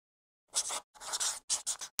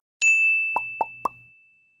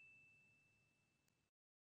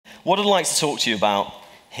What I'd like to talk to you about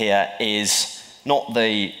here is not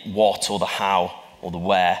the what or the how or the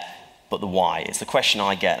where, but the why. It's the question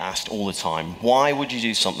I get asked all the time. Why would you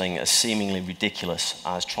do something as seemingly ridiculous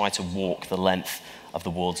as try to walk the length of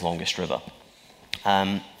the world's longest river?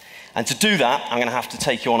 And to do that, I'm going to have to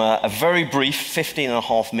take you on a very brief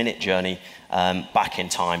 15.5-minute journey back in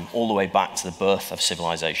time, all the way back to the birth of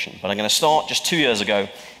civilization. But I'm going to start just 2 years ago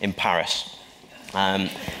in Paris.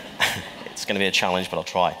 It's going to be a challenge, but I'll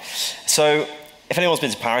try. So, if anyone's been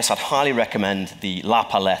to Paris, I'd highly recommend the La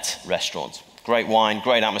Palette restaurant. Great wine,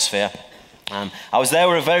 great atmosphere. I was there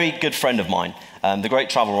with a very good friend of mine, the great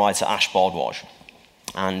travel writer Ash Bardwaj.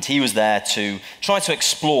 And he was there to try to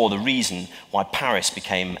explore the reason why Paris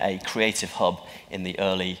became a creative hub in the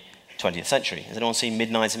early 20th century. Has anyone seen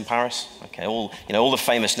Midnight in Paris? Okay, all the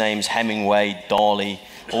famous names, Hemingway, Dali,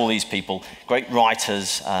 all these people, great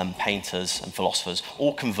writers, painters, and philosophers,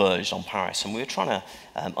 all converged on Paris, and we were trying to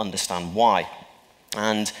understand why.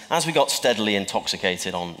 And as we got steadily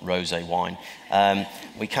intoxicated on rosé wine,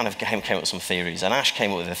 we kind of came up with some theories, and Ash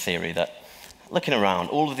came up with a theory that, looking around,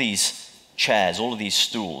 all of these chairs, all of these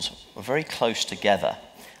stools were very close together,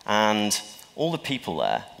 and all the people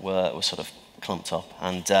there were sort of clumped up,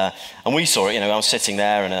 and we saw it. I was sitting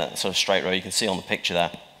there in a sort of straight row. You can see on the picture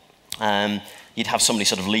there. You'd have somebody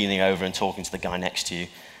sort of leaning over and talking to the guy next to you,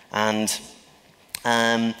 and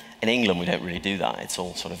in England we don't really do that. It's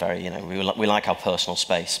all sort of very, we like our personal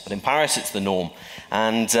space, but in Paris it's the norm,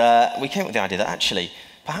 and we came up with the idea that actually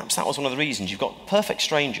perhaps that was one of the reasons. You've got perfect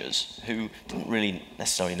strangers who didn't really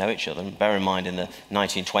necessarily know each other, and bear in mind in the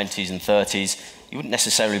 1920s and 30s you wouldn't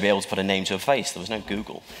necessarily be able to put a name to a face. There was no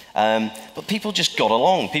Google. But people just got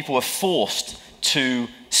along. People were forced to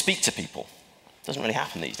speak to people. It doesn't really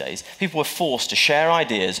happen these days. People were forced to share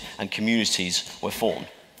ideas, and communities were formed.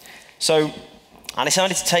 So I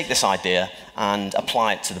decided to take this idea and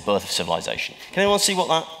apply it to the birth of civilization. Can anyone see what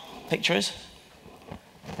that picture is?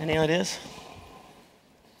 Any ideas?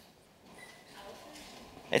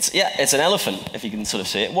 It's an elephant, if you can sort of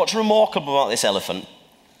see it. What's remarkable about this elephant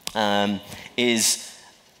is,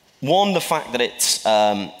 one, the fact that it's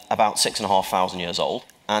about 6,500 years old,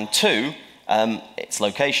 and two, its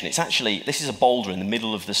location. This is a boulder in the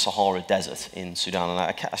middle of the Sahara Desert in Sudan, and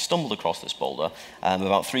I stumbled across this boulder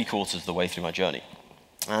about 3/4 of the way through my journey.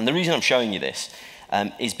 And the reason I'm showing you this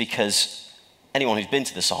is because anyone who's been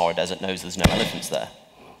to the Sahara Desert knows there's no elephants there.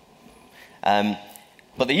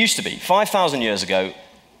 But there used to be. 5,000 years ago,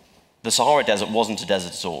 the Sahara Desert wasn't a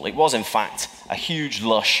desert at all. It was, in fact, a huge,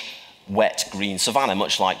 lush, wet, green savanna,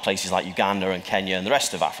 much like places like Uganda and Kenya and the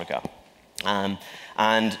rest of Africa.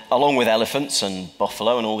 And along with elephants and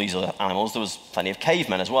buffalo and all these other animals, there was plenty of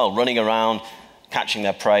cavemen as well, running around, catching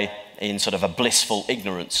their prey in sort of a blissful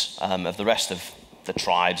ignorance of the rest of the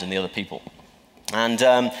tribes and the other people. And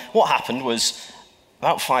what happened was,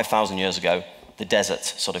 about 5,000 years ago, the desert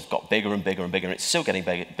sort of got bigger and bigger and bigger, and it's still getting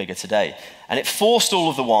bigger today. And it forced all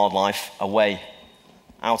of the wildlife away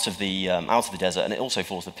out of the desert, and it also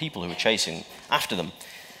forced the people who were chasing after them.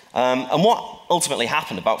 And what ultimately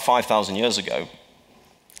happened about 5,000 years ago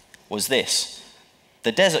was this.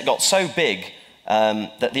 The desert got so big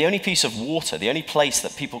that the only piece of water, the only place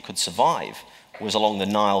that people could survive, was along the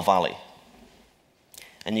Nile Valley.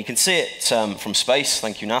 And you can see it from space,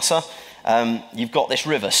 thank you NASA. You've got this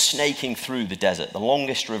river snaking through the desert, the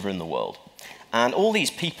longest river in the world. And all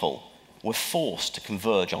these people were forced to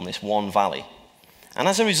converge on this one valley. And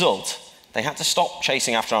as a result, they had to stop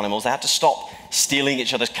chasing after animals, they had to stop stealing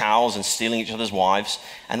each other's cows and stealing each other's wives,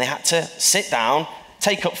 and they had to sit down,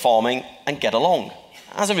 take up farming, and get along.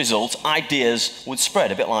 As a result, ideas would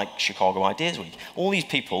spread, a bit like Chicago Ideas Week. All these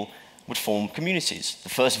people would form communities, the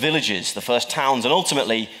first villages, the first towns, and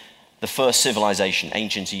ultimately the first civilization,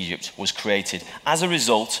 ancient Egypt, was created as a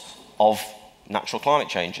result of natural climate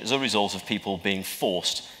change, as a result of people being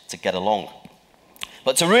forced to get along.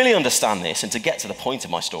 But to really understand this, and to get to the point of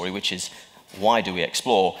my story, which is why do we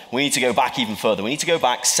explore, we need to go back even further. We need to go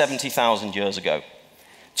back 70,000 years ago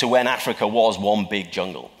to when Africa was one big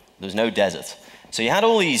jungle. There was no desert. So you had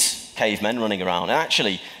all these cavemen running around, and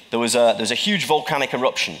actually there was a huge volcanic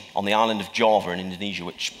eruption on the island of Java in Indonesia,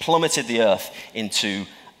 which plummeted the earth into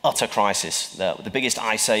utter crisis, the biggest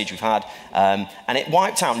ice age we've had, and it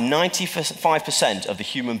wiped out 95% of the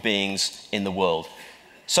human beings in the world.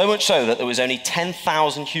 So much so that there was only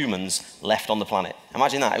 10,000 humans left on the planet.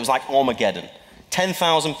 Imagine that, it was like Armageddon.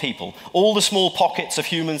 10,000 people, all the small pockets of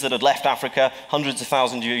humans that had left Africa hundreds of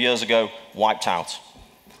thousands of years ago, wiped out.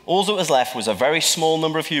 All that was left was a very small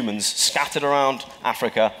number of humans scattered around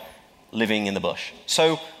Africa, living in the bush.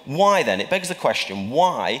 So why then? It begs the question,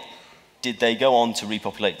 why did they go on to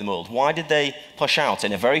repopulate the world? Why did they push out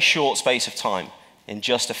in a very short space of time, in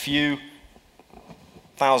just a few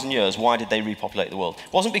thousand years, why did they repopulate the world?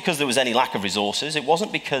 It wasn't because there was any lack of resources. It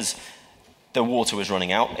wasn't because the water was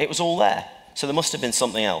running out. It was all there. So there must have been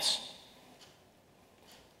something else.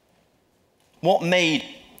 What made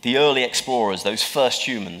the early explorers, those first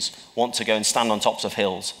humans, want to go and stand on tops of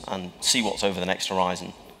hills and see what's over the next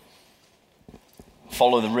horizon?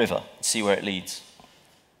 Follow the river, see where it leads.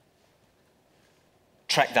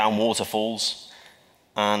 Trek down waterfalls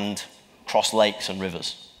and cross lakes and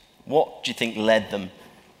rivers. What do you think led them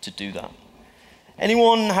to do that?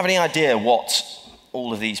 Anyone have any idea what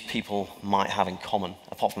all of these people might have in common,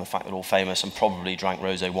 apart from the fact they're all famous and probably drank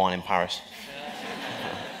rosé wine in Paris?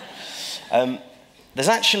 There's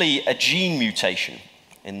actually a gene mutation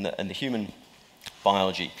in the human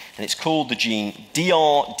biology, and it's called the gene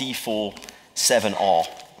DRD47R.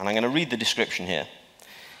 And I'm going to read the description here.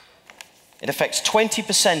 It affects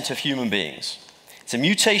 20% of human beings. It's a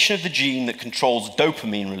mutation of the gene that controls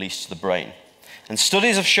dopamine release to the brain. And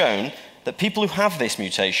studies have shown that people who have this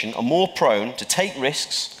mutation are more prone to take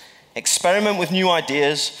risks, experiment with new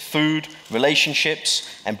ideas, food, relationships,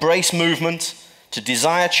 embrace movement, to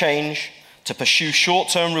desire change, to pursue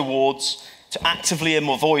short-term rewards, to actively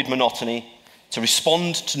avoid monotony, to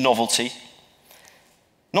respond to novelty.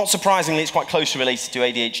 Not surprisingly, it's quite closely related to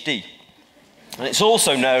ADHD. And it's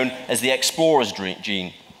also known as the explorer's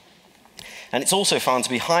gene. And it's also found to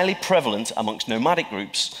be highly prevalent amongst nomadic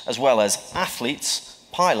groups, as well as athletes,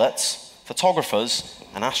 pilots, photographers,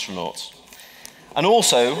 and astronauts. And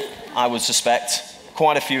also, I would suspect,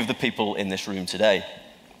 quite a few of the people in this room today.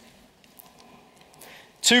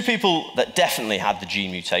 Two people that definitely had the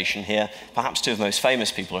gene mutation here, perhaps two of the most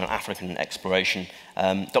famous people in African exploration,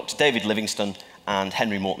 Dr. David Livingstone and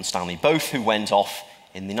Henry Morton Stanley, both who went off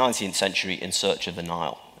in the 19th century in search of the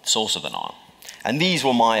Nile, the source of the Nile. And these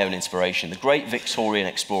were my own inspiration, the great Victorian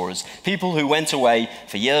explorers, people who went away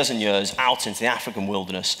for years and years out into the African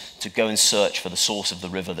wilderness to go and search for the source of the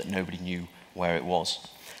river that nobody knew where it was.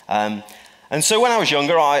 And so when I was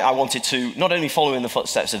younger, I wanted to not only follow in the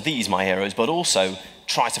footsteps of these, my heroes, but also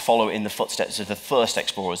try to follow in the footsteps of the first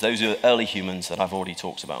explorers, those early humans that I've already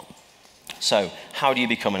talked about. So, how do you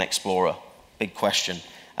become an explorer? Big question.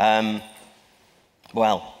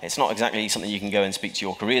 Well, it's not exactly something you can go and speak to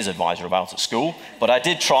your careers advisor about at school, but I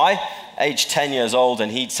did try, aged 10 years old, and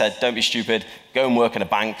he'd said, don't be stupid, go and work in a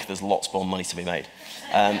bank, there's lots more money to be made.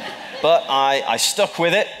 But I stuck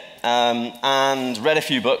with it and read a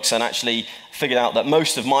few books and actually figured out that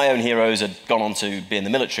most of my own heroes had gone on to be in the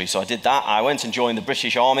military, so I did that. I went and joined the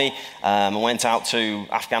British Army and went out to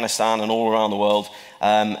Afghanistan and all around the world.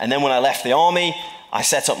 And then when I left the army, I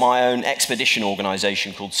set up my own expedition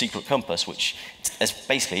organization called Secret Compass, which is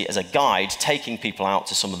basically as a guide taking people out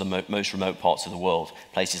to some of the most remote parts of the world,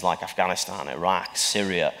 places like Afghanistan, Iraq,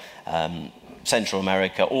 Syria, Central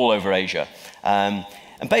America, all over Asia. And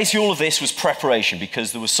basically all of this was preparation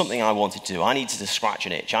because there was something I wanted to do. I needed to scratch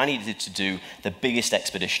an itch. I needed to do the biggest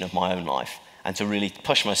expedition of my own life and to really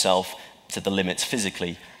push myself to the limits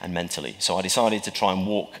physically and mentally. So I decided to try and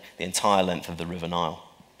walk the entire length of the River Nile.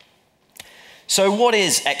 So what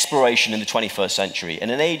is exploration in the 21st century?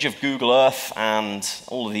 In an age of Google Earth and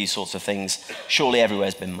all of these sorts of things, surely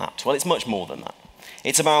everywhere's been mapped. Well, it's much more than that.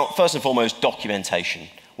 It's about, first and foremost, documentation.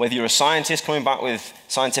 Whether you're a scientist coming back with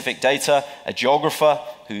scientific data, a geographer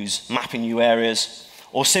who's mapping new areas,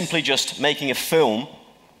 or simply just making a film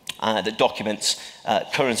that documents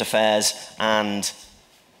current affairs and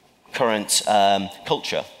current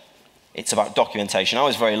culture. It's about documentation. I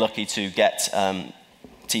was very lucky to get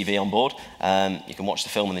TV on board. You can watch the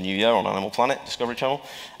film in the new year on Animal Planet, Discovery Channel.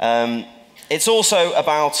 It's also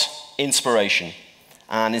about inspiration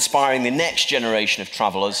and inspiring the next generation of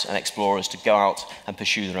travelers and explorers to go out and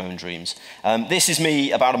pursue their own dreams. This is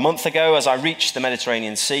me about a month ago as I reached the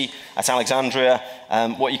Mediterranean Sea at Alexandria.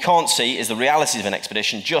 What you can't see is the realities of an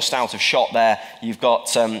expedition. Just out of shot there, you've got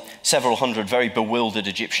several hundred very bewildered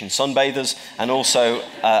Egyptian sunbathers and also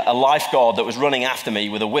a lifeguard that was running after me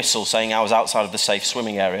with a whistle saying I was outside of the safe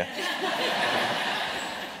swimming area.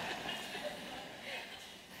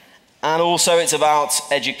 And also it's about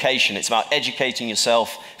education. It's about educating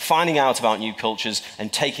yourself, finding out about new cultures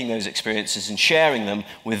and taking those experiences and sharing them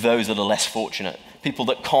with those that are less fortunate. People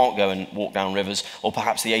that can't go and walk down rivers, or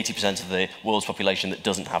perhaps the 80% of the world's population that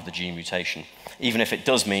doesn't have the gene mutation, even if it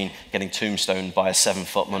does mean getting tombstoned by a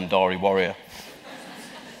 7-foot Mundari warrior.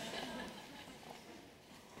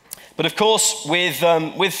 But of course,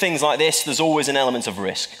 with things like this, there's always an element of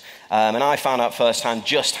risk. And I found out firsthand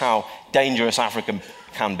just how dangerous African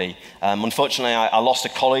can be. Unfortunately, I lost a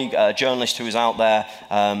colleague, a journalist who was out there,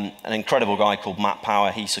 an incredible guy called Matt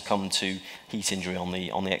Power. He succumbed to heat injury on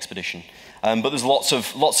the expedition. But there's lots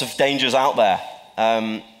of dangers out there,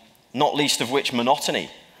 not least of which monotony.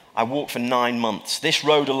 I walked for 9 months. This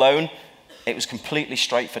road alone, it was completely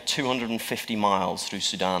straight for 250 miles through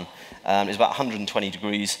Sudan. It was about 120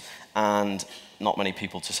 degrees and not many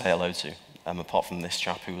people to say hello to, apart from this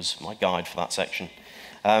chap who was my guide for that section.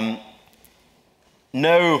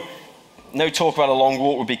 No talk about a long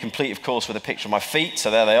walk would be complete, of course, with a picture of my feet. So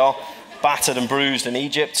there they are, battered and bruised in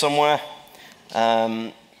Egypt somewhere,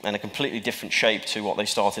 and a completely different shape to what they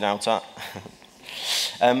started out at.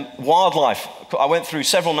 Wildlife. I went through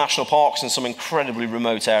several national parks and some incredibly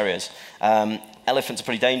remote areas. Elephants are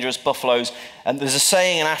pretty dangerous, buffaloes. And there's a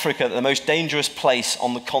saying in Africa that the most dangerous place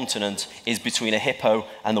on the continent is between a hippo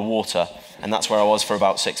and the water. And that's where I was for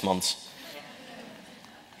about 6 months.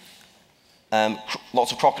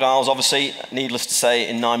 Lots of crocodiles, obviously. Needless to say,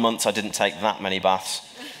 in 9 months I didn't take that many baths.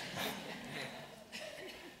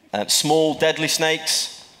 Small, deadly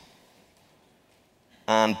snakes.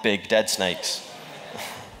 And big, dead snakes.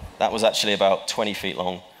 That was actually about 20 feet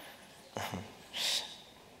long.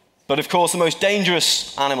 But of course, the most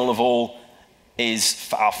dangerous animal of all is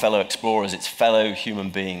our fellow explorers, it's fellow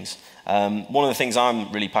human beings. One of the things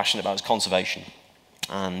I'm really passionate about is conservation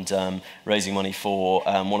and raising money for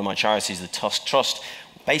one of my charities, the Tusk Trust.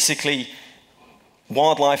 Basically,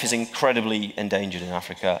 wildlife is incredibly endangered in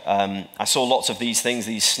Africa. I saw lots of these things,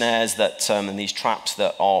 these snares that, and these traps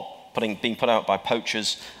that are being put out by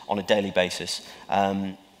poachers on a daily basis.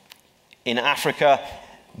 In Africa,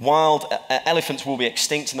 elephants will be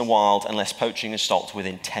extinct in the wild unless poaching is stopped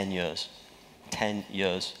within 10 years. 10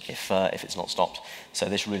 years if it's not stopped. So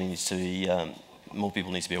this really needs to be, more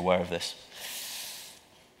people need to be aware of this.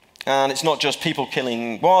 And it's not just people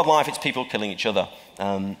killing wildlife, it's people killing each other.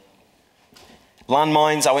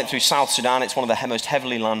 Landmines, I went through South Sudan. It's one of the most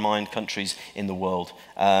heavily landmined countries in the world.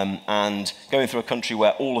 And going through a country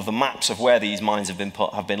where all of the maps of where these mines have been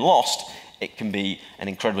put have been lost, it can be an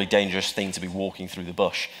incredibly dangerous thing to be walking through the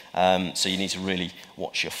bush. So you need to really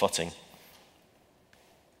watch your footing.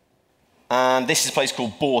 And this is a place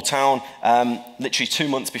called Boer Town. Literally 2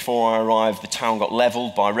 months before I arrived, the town got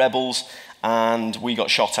leveled by rebels, and we got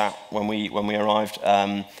shot at when we arrived.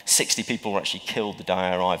 60 people were actually killed the day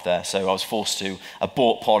I arrived there. So I was forced to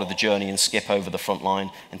abort part of the journey and skip over the front line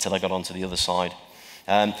until I got onto the other side.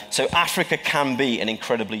 So Africa can be an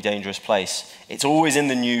incredibly dangerous place. It's always in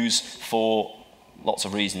the news for lots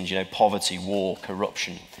of reasons, poverty, war,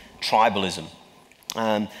 corruption, tribalism.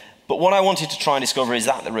 But what I wanted to try and discover, is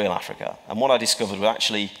that the real Africa? And what I discovered was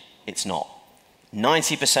actually, it's not.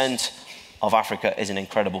 90% of Africa is an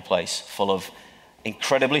incredible place, full of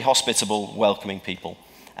incredibly hospitable, welcoming people.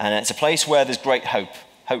 And it's a place where there's great hope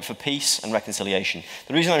for peace and reconciliation.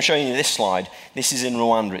 The reason I'm showing you this slide, this is in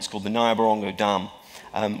Rwanda. It's called the Nile Dam.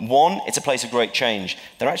 One, it's a place of great change.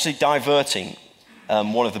 They're actually diverting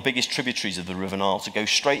one of the biggest tributaries of the River Nile to go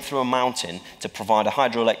straight through a mountain to provide a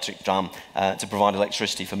hydroelectric dam to provide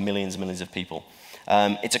electricity for millions and millions of people.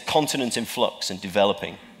 It's a continent in flux and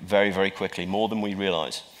developing very, very quickly, more than we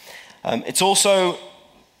realize. It's also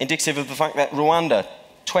indicative of the fact that Rwanda,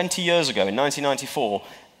 20 years ago, in 1994,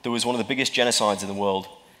 there was one of the biggest genocides in the world.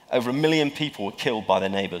 Over 1 million people were killed by their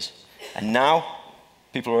neighbors. And now,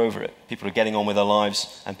 people are over it. People are getting on with their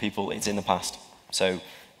lives, and it's in the past. So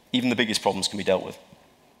even the biggest problems can be dealt with.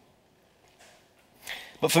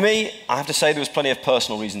 But for me, I have to say there was plenty of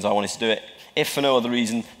personal reasons I wanted to do it, if for no other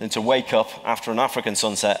reason than to wake up after an African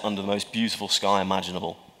sunset under the most beautiful sky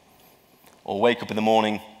imaginable. Or wake up in the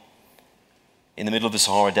morning in the middle of the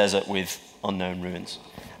Sahara Desert with unknown ruins.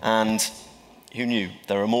 And who knew?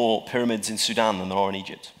 There are more pyramids in Sudan than there are in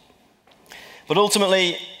Egypt. But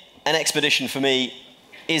ultimately, an expedition for me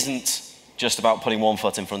isn't just about putting one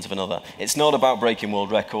foot in front of another. It's not about breaking world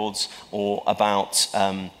records or about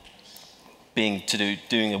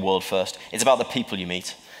doing a world first. It's about the people you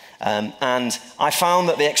meet. And I found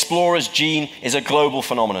that the explorer's gene is a global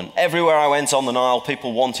phenomenon. Everywhere I went on the Nile,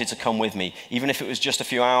 people wanted to come with me, even if it was just a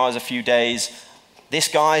few hours, a few days. This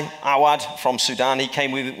guy, Awad from Sudan, he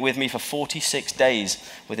came with me for 46 days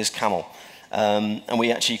with his camel. And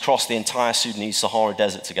we actually crossed the entire Sudanese Sahara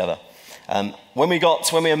Desert together. When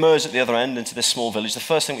we emerged at the other end into this small village, the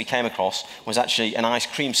first thing we came across was actually an ice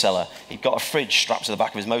cream seller. He'd got a fridge strapped to the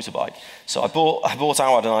back of his motorbike. So I bought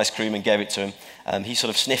Awad an ice cream and gave it to him. He sort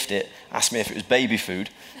of sniffed it, asked me if it was baby food,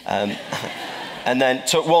 and then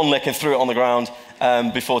took one lick and threw it on the ground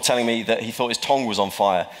before telling me that he thought his tongue was on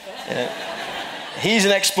fire. He's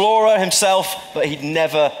an explorer himself, but he'd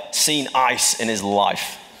never seen ice in his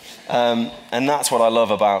life. And that's what I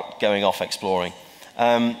love about going off exploring.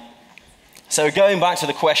 So going back to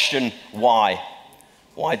the question, why?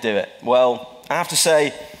 Why do it? Well, I have to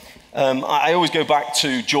say, I always go back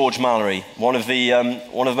to George Mallory, one of the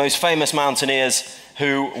most famous mountaineers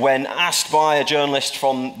who, when asked by a journalist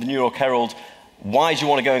from the New York Herald, why do you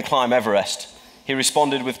want to go and climb Everest? He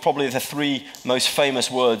responded with probably the 3 most famous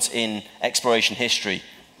words in exploration history,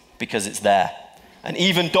 because it's there. And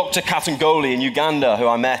even Dr. Katangoli in Uganda, who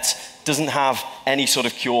I met, doesn't have any sort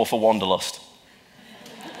of cure for wanderlust.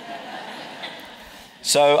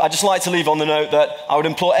 So I'd just like to leave on the note that I would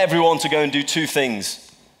implore everyone to go and do 2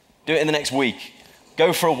 things. Do it in the next week.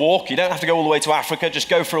 Go for a walk. You don't have to go all the way to Africa. Just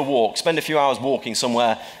go for a walk. Spend a few hours walking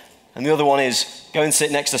somewhere. And the other one is go and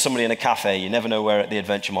sit next to somebody in a cafe. You never know where the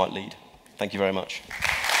adventure might lead. Thank you very much.